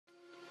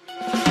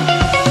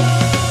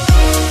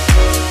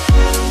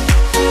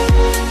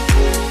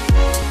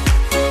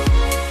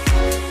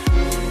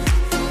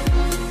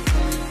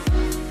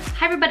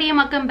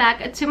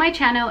back to my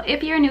channel.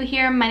 If you're new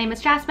here, my name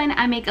is Jazmin.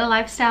 I make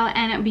lifestyle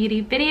and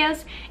beauty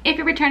videos. If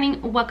you're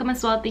returning, welcome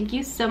as well. Thank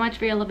you so much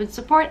for your love and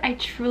support. I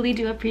truly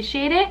do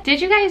appreciate it. Did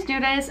you guys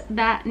notice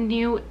that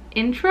new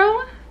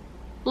intro?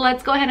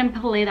 Let's go ahead and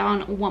play that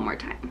on one more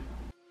time.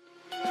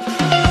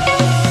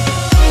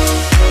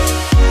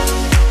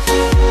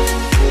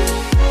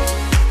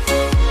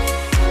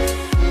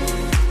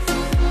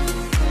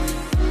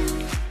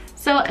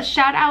 So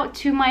shout out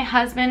to my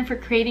husband for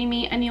creating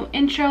me a new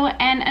intro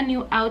and a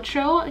new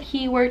outro.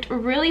 He worked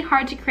really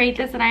hard to create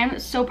this and I am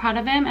so proud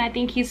of him, and I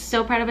think he's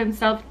so proud of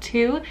himself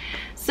too.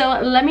 So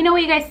let me know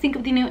what you guys think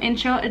of the new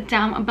intro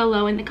down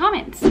below in the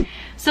comments.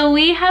 So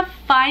we have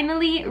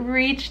finally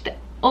reached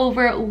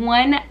over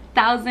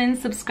 1,000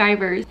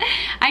 subscribers.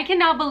 I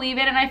cannot believe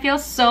it and I feel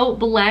so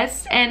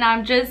blessed, and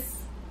I'm just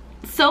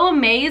so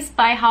amazed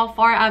by how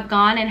far I've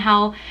gone and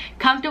how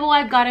comfortable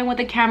I've gotten with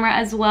the camera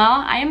as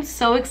well. I am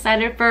so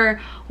excited for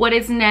what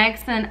is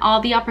next and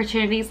all the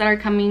opportunities that are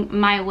coming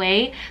my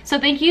way. So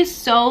thank you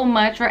so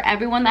much for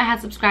everyone that has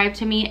subscribed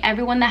to me,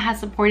 everyone that has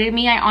supported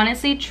me. I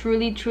honestly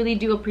truly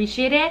do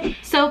appreciate it.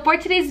 So for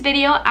today's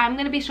video, I'm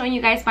going to be showing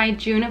you guys my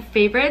June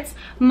favorites.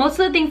 Most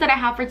of the things that I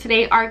have for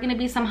today are going to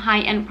be some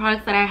high-end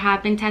products that I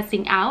have been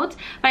testing out,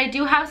 but I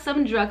do have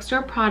some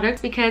drugstore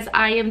products because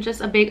I am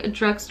just a big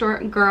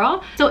drugstore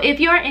girl. So if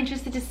you are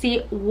interested to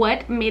see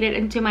what made it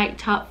into my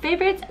top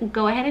favorites,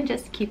 go ahead and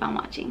just keep on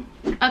watching.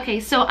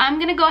 Okay, so I'm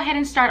gonna go ahead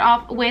and start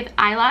off with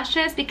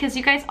eyelashes because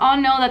you guys all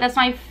know that that's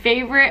my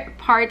favorite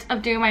part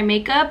of doing my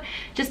makeup,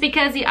 just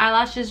because the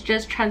eyelashes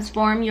just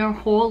transform your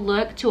whole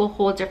look to a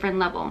whole different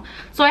level.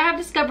 So I have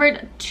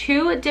discovered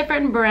two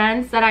different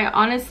brands that I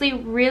honestly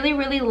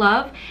really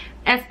love,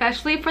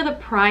 especially for the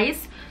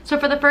price. So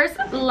for the first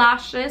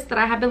lashes that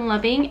I have been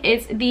loving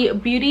is the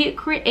Beauty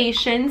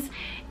Creations.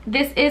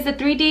 This is the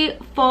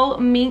 3D faux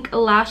mink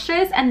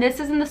lashes, and this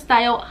is in the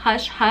style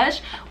Hush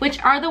Hush,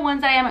 which are the ones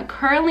that I am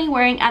currently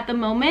wearing at the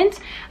moment.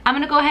 I'm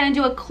gonna go ahead and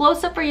do a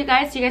close-up for you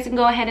guys so you guys can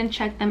go ahead and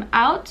check them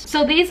out.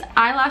 So these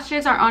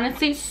eyelashes are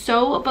honestly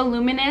so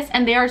voluminous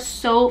and they are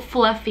so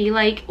fluffy.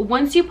 Like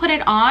once you put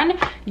it on,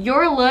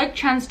 your look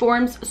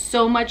transforms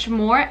so much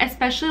more,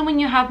 especially when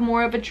you have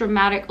more of a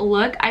dramatic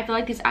look. I feel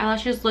like these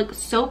eyelashes look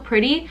so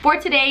pretty. For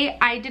today,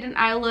 I did an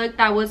eye look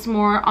that was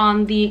more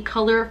on the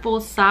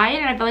colorful side,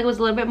 and I feel like it was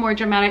a little bit more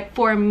dramatic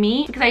for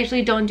me because I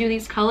usually don't do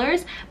these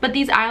colors, but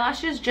these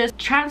eyelashes just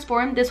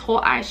transformed this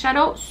whole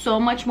eyeshadow so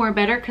much more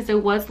better because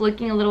it was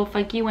looking a little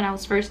funky when I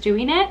was first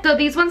doing it. So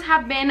these ones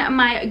have been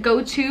my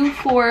go-to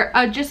for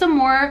just a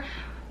more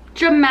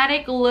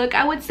dramatic look,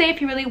 I would say. If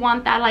you really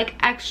want that like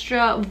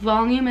extra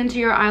volume into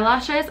your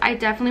eyelashes, I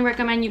definitely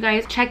recommend you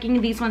guys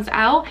checking these ones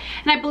out.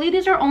 And I believe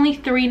these are only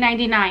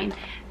 $3.99.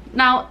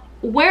 Now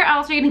where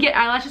else are you gonna get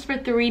eyelashes for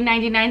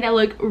 $3.99 that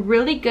look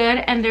really good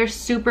and they're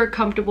super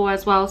comfortable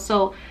as well?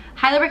 So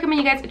highly recommend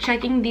you guys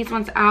checking these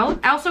ones out.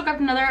 I also got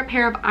another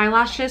pair of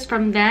eyelashes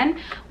from them,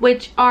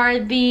 which are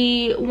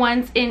the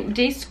ones in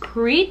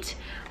Discreet,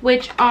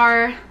 which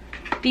are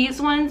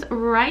these ones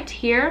right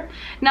here.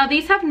 Now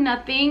these have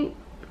nothing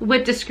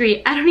with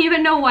Discreet. I don't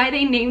even know why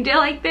they named it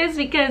like this,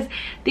 because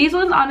these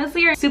ones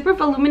honestly are super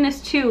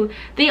voluminous too.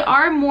 They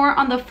are more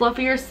on the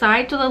fluffier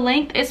side, so the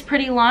length is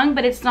pretty long,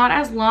 but it's not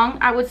as long,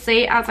 I would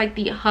say, as like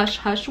the Hush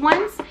Hush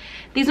ones.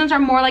 These ones are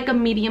more like a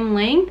medium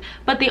length,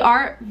 but they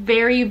are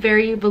very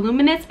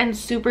voluminous and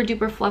super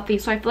duper fluffy.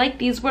 So I feel like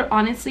these would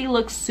honestly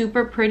look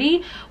super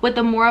pretty with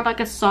a more of like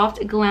a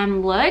soft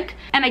glam look.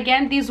 And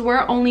again, these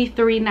were only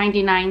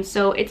 $3.99,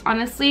 so it's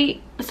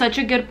honestly such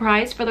a good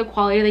price for the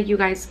quality that you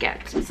guys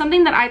get.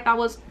 Something that I thought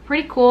was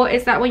pretty cool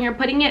is that when you're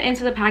putting it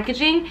into the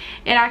packaging,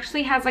 it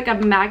actually has like a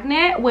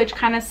magnet which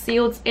kind of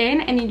seals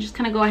in, and you just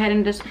kind of go ahead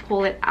and just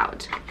pull it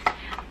out.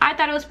 I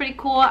thought it was pretty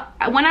cool.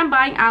 When I'm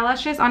buying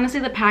eyelashes,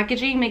 honestly, the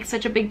packaging makes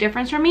such a big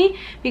difference for me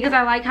because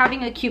I like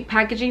having a cute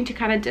packaging to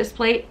kind of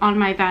display on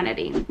my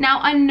vanity.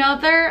 Now,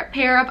 another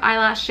pair of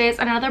eyelashes,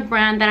 another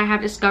brand that I have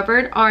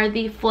discovered are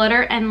the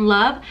Flutter and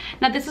Love.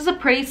 Now, this is a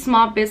pretty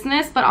small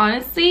business, but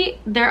honestly,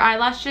 their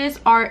eyelashes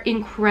are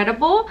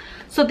incredible.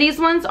 So these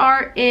ones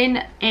are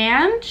in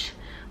Ange,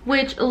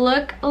 which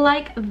look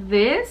like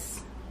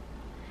this.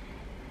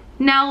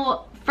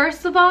 Now,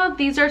 first of all,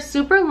 these are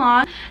super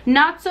long,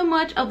 not so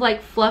much of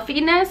like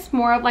fluffiness,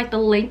 more of like the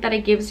length that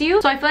it gives you.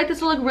 So I feel like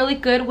this will look really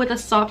good with a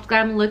soft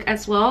glam look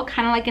as well,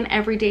 kind of like an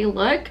everyday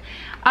look.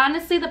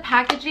 Honestly, the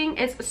packaging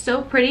is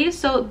so pretty.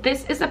 So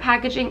this is the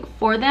packaging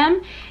for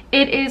them.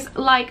 It is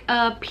like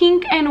a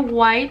pink and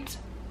white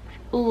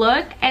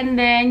look, and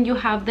then you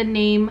have the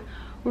name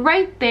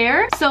right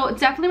there. So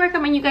definitely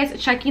recommend you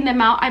guys checking them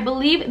out. I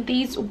believe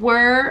these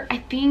were, I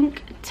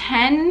think,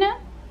 $10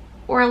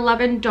 or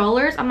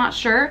 $11, I'm not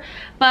sure,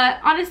 but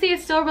honestly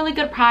it's still a really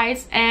good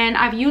price, and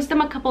I've used them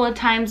a couple of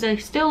times. They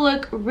still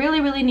look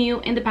really new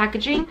in the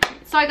packaging.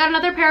 So I got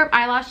another pair of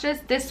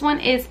eyelashes. This one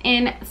is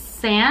in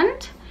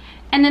Sand,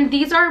 and then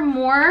these are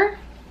more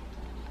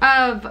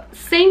of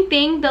same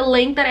thing, the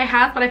length that it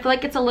has, but I feel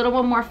like it's a little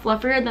bit more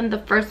fluffier than the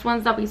first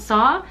ones that we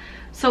saw.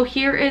 So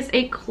here is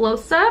a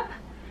close-up.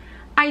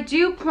 I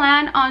do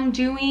plan on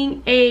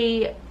doing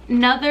a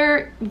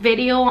another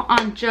video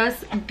on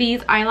just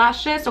these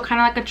eyelashes, so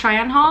kind of like a try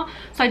on haul.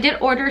 So I did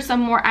order some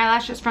more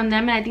eyelashes from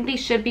them, and I think they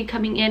should be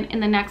coming in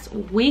the next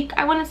week,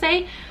 I want to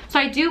say. So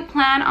I do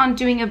plan on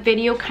doing a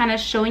video kind of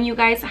showing you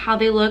guys how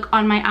they look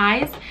on my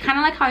eyes, kind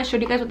of like how I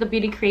showed you guys with the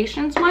Beauty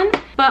Creations one.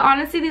 But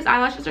honestly, these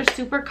eyelashes are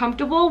super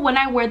comfortable. When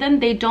I wear them,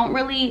 they don't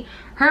really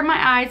hurt my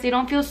eyes. They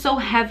don't feel so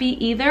heavy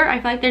either.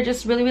 I feel like they're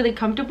just really, really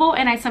comfortable,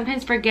 and I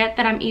sometimes forget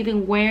that I'm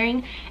even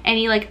wearing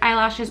any like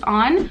eyelashes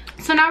on.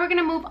 So now we're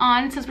gonna move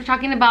on. Since we're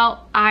talking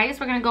about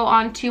eyes, we're gonna go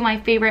on to my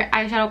favorite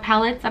eyeshadow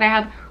palettes that I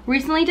have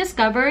recently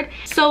discovered.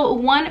 So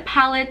one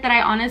palette that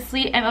I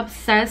honestly am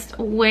obsessed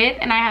with,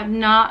 and I have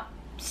not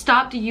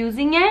stopped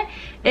using it,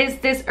 is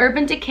this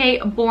Urban Decay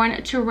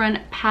Born to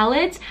Run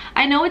palette.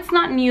 I know it's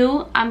not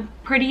new. I'm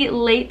pretty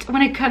late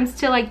when it comes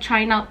to like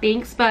trying out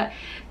things, but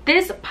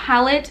this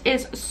palette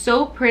is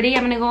so pretty.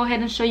 I'm gonna go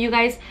ahead and show you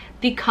guys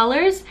the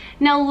colors.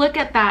 Now look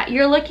at that.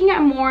 You're looking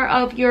at more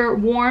of your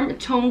warm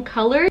tone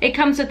color. It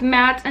comes with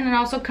matte, and it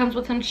also comes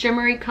with some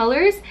shimmery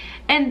colors,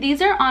 and these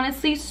are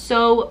honestly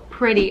so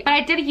pretty. But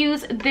I did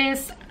use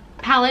this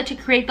palette to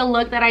create the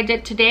look that I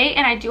did today,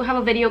 and I do have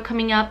a video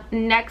coming up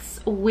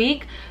next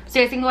week, so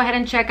you guys can go ahead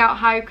and check out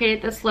how I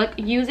created this look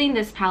using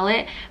this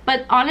palette.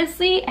 But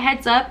honestly,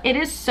 heads up, it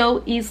is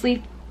so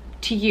easily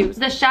to use.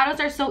 The shadows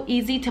are so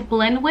easy to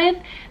blend with.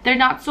 They're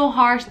not so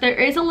harsh. There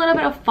is a little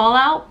bit of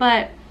fallout,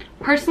 but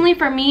personally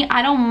for me,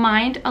 I don't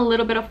mind a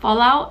little bit of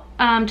fallout,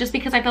 just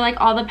because I feel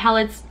like all the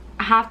palettes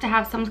have to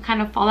have some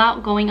kind of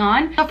fallout going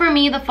on. So for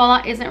me, the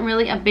fallout isn't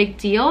really a big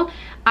deal.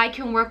 I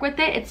can work with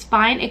it. It's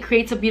fine. It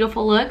creates a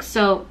beautiful look,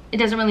 so it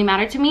doesn't really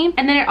matter to me.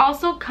 And then it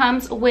also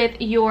comes with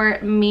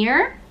your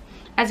mirror.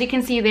 As you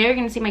can see there, you're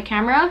gonna see my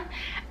camera.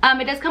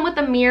 It does come with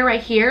a mirror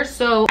right here,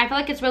 so I feel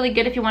like it's really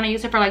good if you want to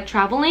use it for like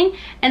traveling.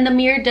 And the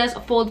mirror does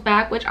fold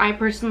back, which I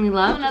personally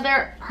love.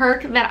 Another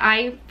perk that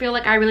I feel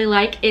like I really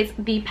like is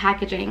the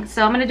packaging.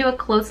 So I'm gonna do a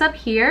close-up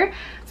here.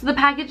 So the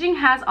packaging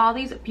has all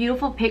these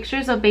beautiful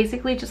pictures of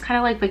basically just kind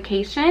of like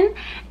vacation,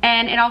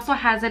 and it also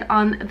has it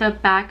on the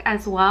back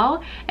as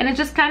well, and it's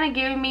just kind of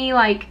giving me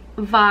like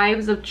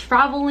vibes of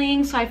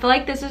traveling. So I feel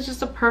like this is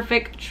just a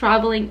perfect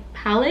traveling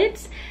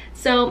palette.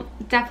 So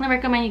definitely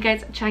recommend you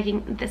guys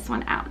checking this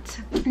one out.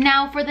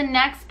 Now for the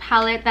next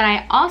palette that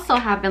I also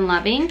have been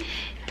loving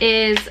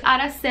is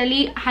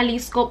Araceli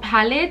Jalisco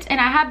palette,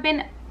 and I have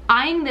been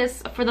eyeing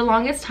this for the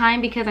longest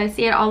time because I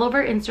see it all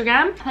over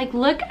Instagram. Like,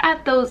 look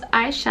at those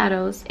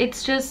eyeshadows.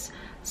 It's just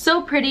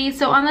so pretty.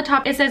 So on the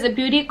top it says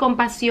Beauty con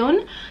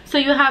Pasión. So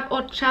you have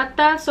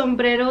horchata,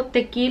 sombrero,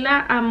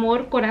 tequila,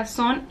 amor,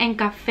 corazón, and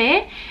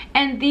café.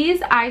 And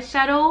these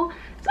eyeshadows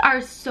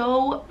are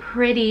so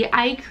pretty.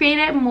 I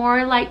created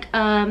more like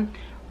a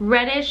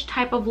reddish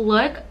type of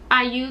look.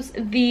 I use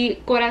the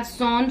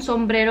corazón,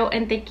 sombrero,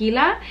 and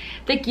tequila.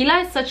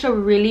 Tequila is such a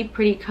really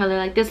pretty color.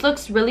 Like, this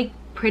looks really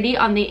pretty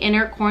on the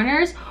inner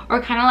corners, or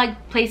kind of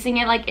like placing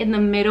it like in the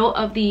middle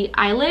of the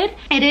eyelid.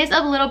 It is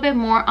a little bit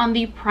more on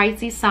the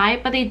pricey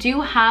side, but they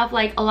do have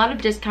like a lot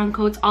of discount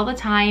codes all the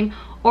time,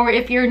 or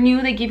if you're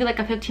new, they give you like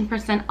a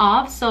 15%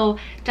 off. So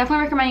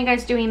definitely recommend you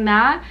guys doing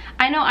that.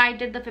 I know I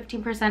did the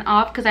 15%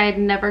 off because I had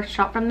never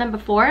shopped from them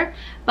before,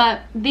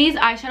 but these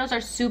eyeshadows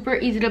are super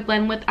easy to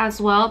blend with as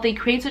well. They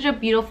create such a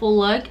beautiful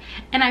look,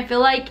 and I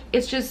feel like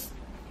it's just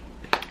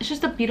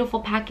a beautiful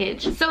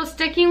package. So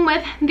sticking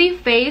with the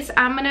face,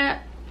 I'm gonna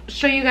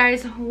show you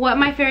guys what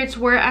my favorites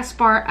were as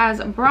far as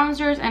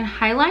bronzers and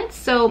highlights.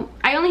 So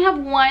I only have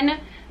one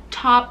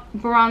top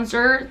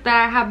bronzer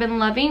that I have been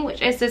loving,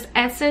 which is this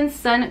Essence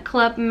Sun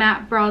Club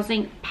Matte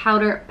Bronzing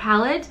Powder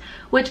Palette,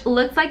 which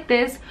looks like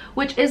this,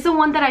 which is the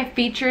one that I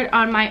featured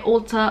on my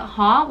Ulta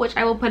haul, which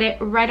I will put it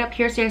right up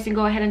here so you guys can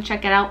go ahead and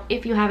check it out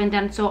if you haven't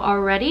done so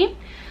already.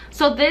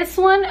 So this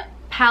one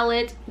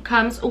palette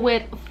comes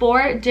with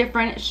 4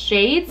 different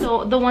shades.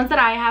 So the ones that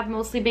I have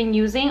mostly been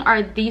using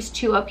are these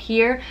 2 up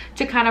here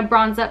to kind of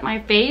bronze up my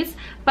face,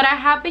 but I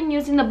have been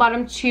using the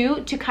bottom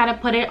 2 to kind of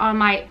put it on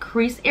my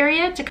crease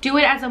area to do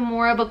it as a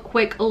more of a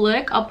quick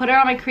look. I'll put it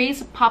on my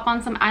crease, pop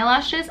on some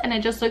eyelashes, and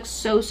it just looks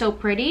so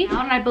pretty. And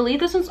I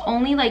believe this one's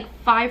only like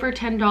 $5 or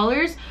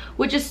 $10,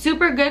 which is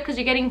super good because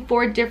you're getting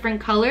 4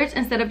 different colors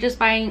instead of just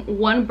buying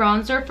one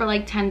bronzer for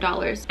like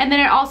 $10. And then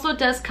it also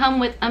does come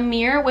with a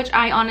mirror, which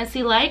I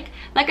honestly like.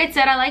 Like I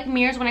said, I like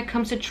mirrors when it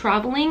comes to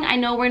traveling. I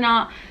know we're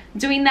not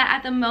doing that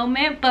at the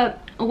moment, but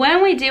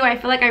when we do, I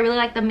feel like I really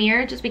like the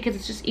mirror just because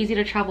it's just easy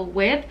to travel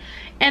with.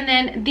 And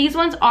then these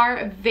ones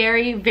are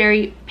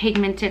very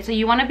pigmented, so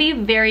you want to be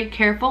very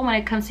careful when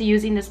it comes to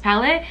using this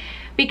palette,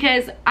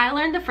 because I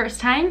learned the first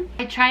time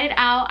I tried it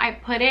out, I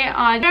put it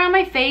on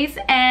my face,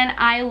 and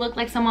I looked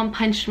like someone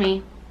punched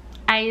me.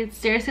 I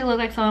seriously looked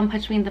like someone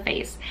punched me in the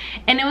face,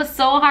 and it was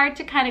so hard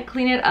to kind of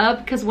clean it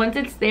up because once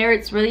it's there,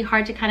 it's really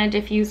hard to kind of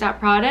diffuse that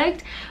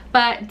product.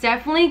 But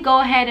definitely go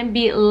ahead and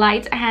be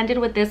light-handed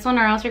with this one,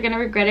 or else you're gonna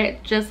regret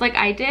it just like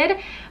I did.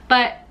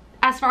 But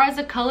as far as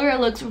the color, it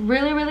looks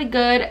really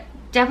good.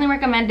 definitely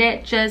recommend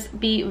it. Just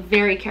be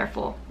very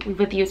careful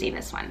with using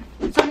this one.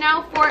 So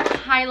now for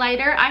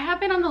highlighter, I have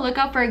been on the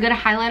lookout for a good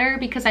highlighter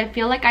because I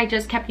feel like I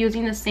just kept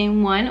using the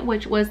same one,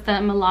 which was the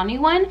Milani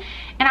one,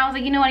 and I was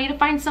like, you know, I need to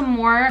find some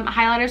more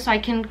highlighters so I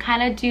can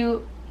kind of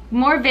do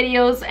more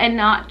videos and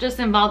not just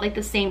involve like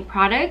the same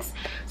products.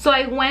 So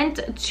I went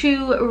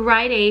to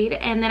Rite Aid,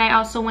 and then I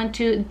also went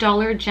to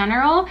Dollar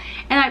General,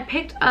 and I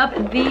picked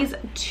up these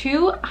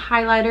two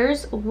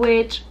highlighters,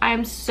 which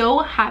I'm so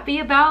happy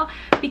about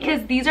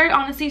because these are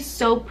honestly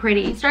so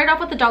pretty. Started off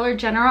with the Dollar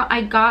General.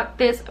 I got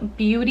this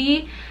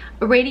Beauty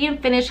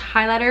Radiant Finish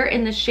highlighter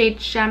in the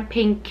shade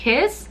Champagne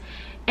Kiss,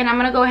 and I'm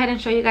gonna go ahead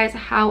and show you guys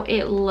how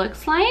it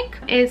looks like.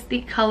 Is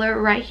the color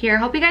right here.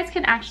 Hope you guys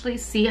can actually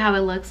see how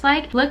it looks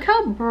like. Look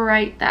how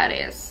bright that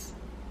is.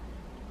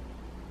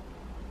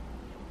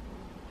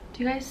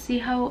 Do you guys see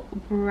how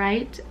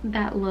bright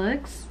that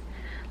looks?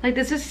 Like,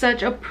 this is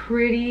such a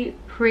pretty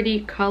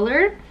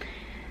color.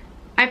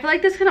 I feel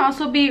like this can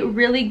also be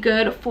really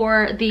good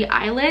for the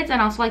eyelids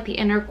and also like the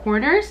inner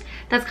corners.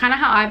 That's kind of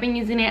how I've been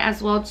using it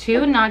as well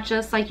too, not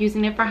just like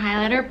using it for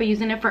highlighter, but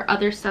using it for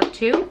other stuff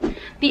too.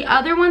 The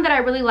other one that I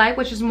really like,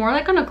 which is more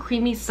like on a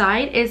creamy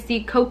side, is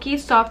the Kokie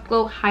Soft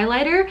Glow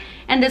highlighter,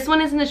 and this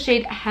one is in the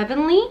shade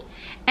Heavenly,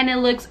 and it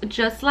looks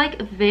just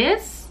like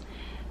this.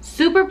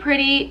 Super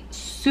pretty,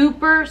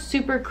 super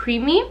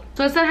creamy.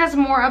 So this one has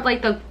more of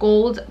like the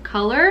gold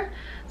color.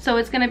 So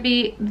it's gonna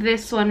be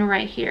this one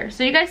right here.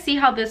 So you guys see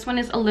how this one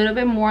is a little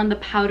bit more on the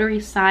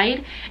powdery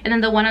side, and then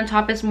the one on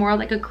top is more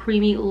like a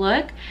creamy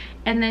look.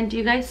 And then do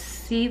you guys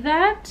see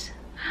that?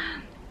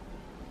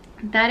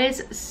 That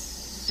is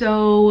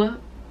so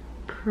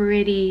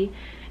pretty.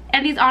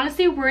 And these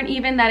honestly weren't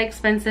even that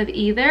expensive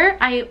either.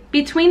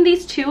 Between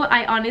these two,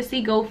 I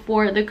honestly go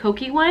for the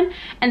Kokie one,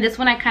 and this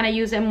one I kind of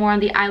use it more on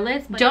the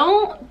eyelids. But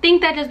don't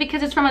think that just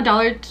because it's from a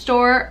dollar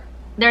store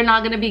they're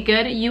not gonna be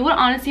good. You will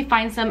honestly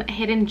find some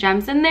hidden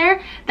gems in there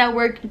that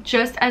work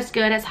just as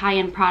good as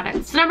high-end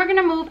products. So now we're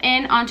gonna move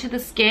in onto the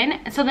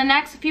skin. So the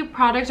next few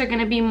products are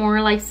gonna be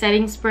more like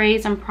setting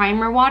sprays and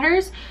primer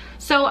waters.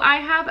 So I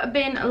have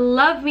been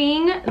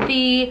loving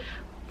the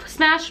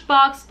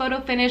Smashbox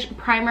Photo Finish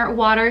Primer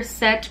Water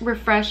Set,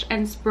 Refresh,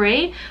 and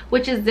Spray,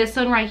 which is this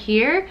one right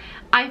here.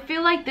 I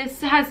feel like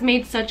this has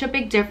made such a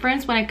big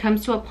difference when it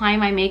comes to applying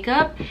my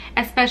makeup,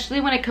 especially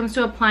when it comes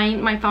to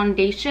applying my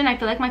foundation. I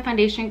feel like my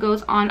foundation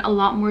goes on a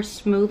lot more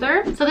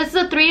smoother. So this is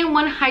a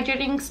 3-in-1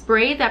 hydrating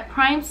spray that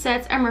primes,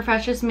 sets, and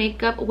refreshes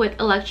makeup with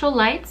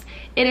electrolytes.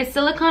 It is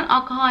silicone,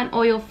 alcohol, and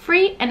oil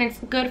free, and it's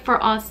good for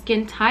all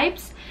skin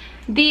types.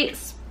 The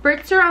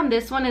spritzer on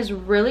this one is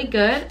really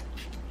good.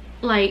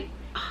 Like,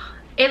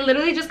 it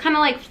literally just kind of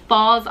like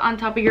falls on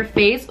top of your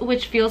face,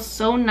 which feels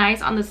so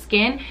nice on the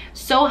skin,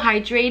 so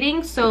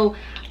hydrating. So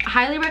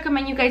highly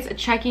recommend you guys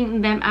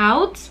checking them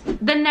out.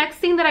 The next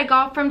thing that I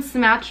got from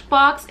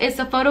Smashbox is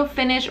the Photo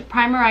Finish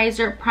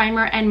Primerizer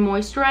Primer and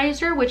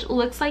Moisturizer, which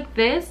looks like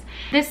this.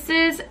 This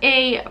is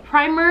a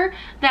primer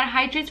that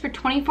hydrates for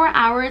 24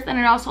 hours, and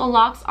it also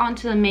locks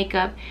onto the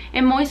makeup.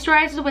 It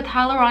moisturizes with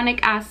hyaluronic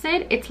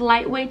acid. It's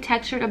lightweight,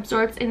 textured,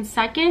 absorbs in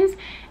seconds,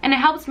 and it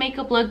helps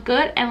makeup look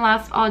good and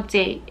last all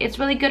day. It's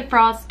really good for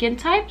all skin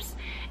types,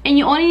 and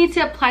you only need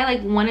to apply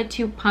like 1 to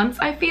 2 pumps,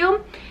 I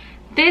feel.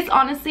 This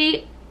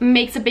honestly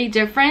makes a big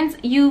difference.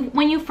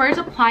 When you first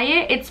apply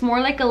it, it's more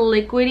like a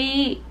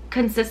liquidy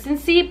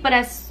consistency, but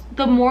as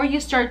the more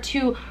you start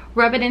to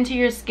rub it into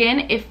your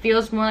skin, it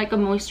feels more like a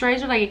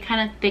moisturizer, like it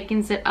kind of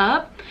thickens it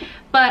up.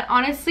 But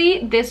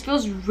honestly, this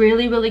feels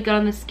really good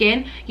on the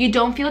skin. You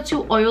don't feel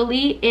too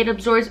oily. It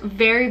absorbs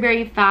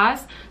very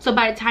fast. So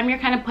by the time you're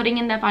kind of putting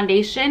in the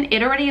foundation,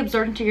 it already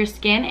absorbs into your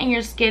skin, and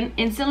your skin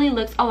instantly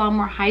looks a lot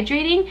more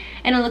hydrating,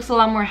 and it looks a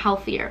lot more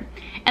healthier.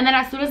 And then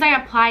as soon as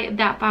I apply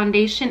that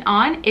foundation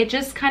on, it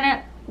just kind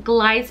of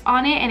glides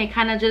on it, and it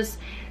kind of just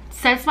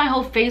sets my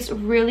whole face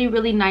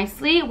really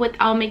nicely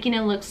without making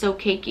it look so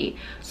cakey.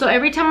 So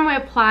every time I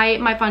apply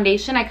my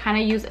foundation, I kind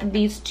of use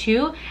these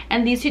two,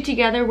 and these two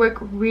together work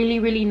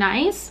really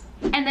nice.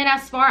 And then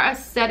as far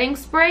as setting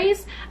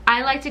sprays,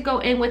 I like to go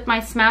in with my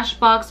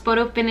Smashbox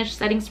Photo Finish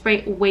Setting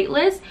Spray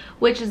Weightless,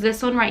 which is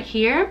this one right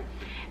here.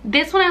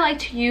 This one I like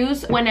to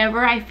use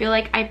whenever I feel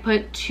like I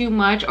put too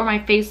much or my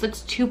face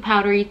looks too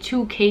powdery,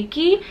 too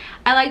cakey.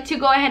 I like to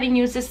go ahead and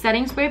use this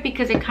setting spray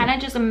because it kind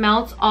of just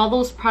melts all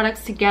those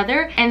products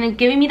together and then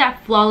giving me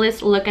that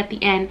flawless look at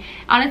the end.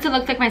 Honestly, it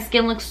looks like my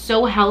skin looks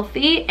so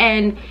healthy,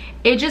 and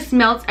it just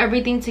melts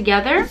everything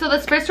together. So the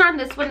spritzer on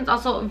this one is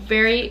also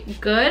very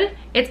good.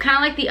 It's kind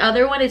of like the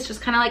other one. It's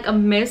just kind of like a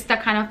mist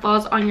that kind of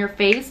falls on your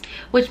face,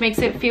 which makes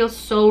it feel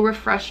so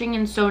refreshing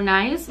and so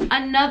nice.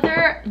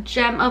 Another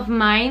gem of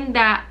mine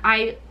that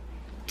I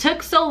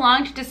took so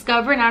long to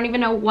discover, and I don't even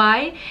know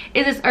why,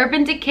 is this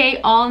Urban Decay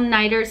All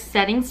Nighter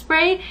Setting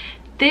Spray.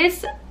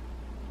 This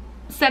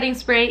setting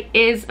spray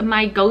is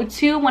my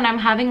go-to when I'm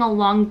having a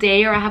long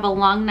day or I have a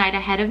long night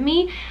ahead of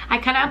me. I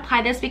kind of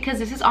apply this because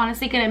this is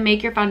honestly going to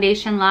make your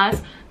foundation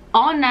last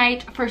all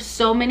night for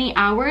so many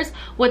hours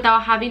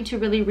without having to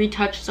really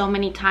retouch so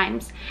many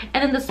times.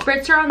 And then the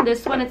spritzer on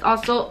this one is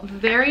also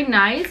very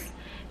nice.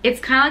 It's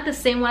kind of like the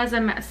same one as a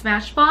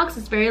Smashbox.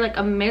 It's very like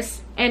a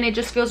mist, and it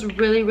just feels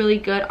really, really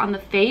good on the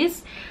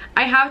face.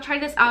 I have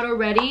tried this out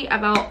already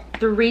about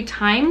 3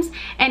 times,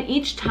 and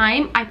each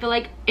time I feel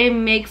like it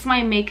makes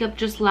my makeup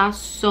just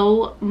last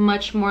so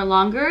much more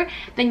longer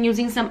than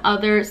using some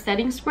other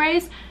setting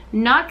sprays.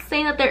 Not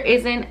saying that there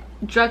isn't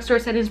drugstore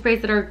setting sprays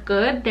that are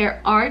good.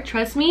 There are,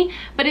 trust me.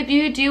 But if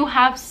you do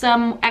have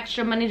some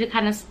extra money to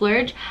kind of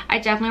splurge, I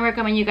definitely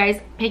recommend you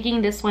guys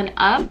picking this one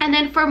up. And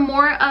then for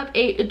more of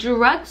a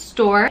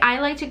drugstore,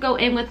 I like to go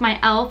in with my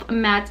e.l.f.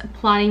 matte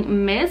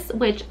plotting mist,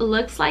 which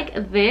looks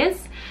like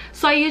this.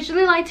 So I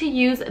usually like to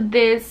use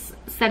this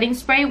setting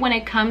spray when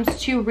it comes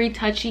to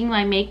retouching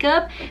my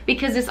makeup,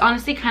 because this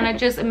honestly kind of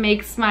just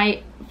makes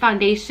my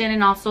foundation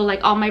and also like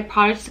all my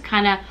products to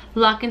kind of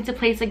lock into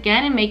place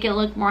again and make it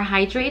look more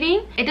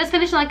hydrating. It does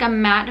finish in like a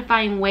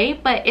mattifying way,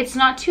 but it's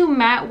not too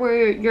matte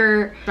where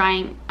you're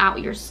drying out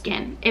your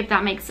skin, if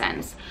that makes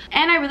sense.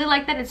 And I really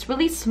like that it's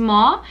really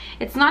small.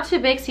 It's not too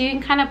big, so you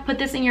can kind of put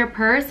this in your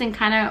purse and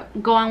kind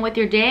of go on with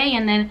your day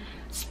and then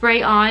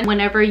spray on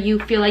whenever you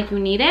feel like you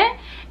need it.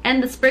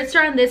 And the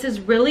spritzer on this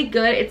is really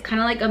good. It's kind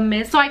of like a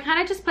mist, so I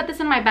kind of just put this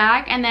in my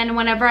bag, and then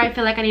whenever I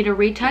feel like I need a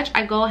retouch,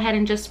 I go ahead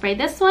and just spray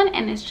this one,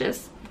 and it's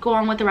just go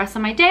on with the rest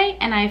of my day,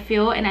 and I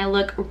feel and I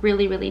look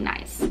really, really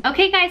nice.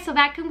 Okay guys, so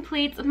that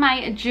completes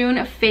my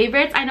June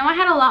favorites. I know I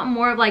had a lot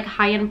more of like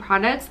high-end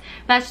products,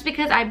 but that's just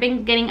because I've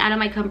been getting out of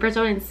my comfort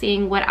zone and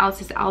seeing what else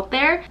is out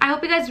there. I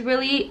hope you guys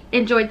really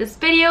enjoyed this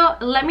video.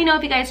 Let me know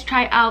if you guys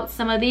try out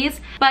some of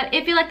these, but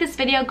if you like this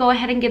video, go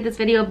ahead and give this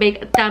video a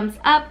big thumbs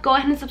up. Go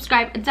ahead and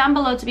subscribe down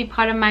below to be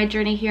part of my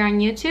journey here on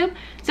YouTube.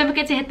 So don't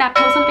forget to hit that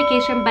post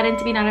notification button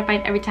to be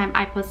notified every time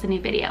I post a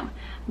new video.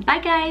 Bye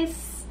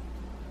guys.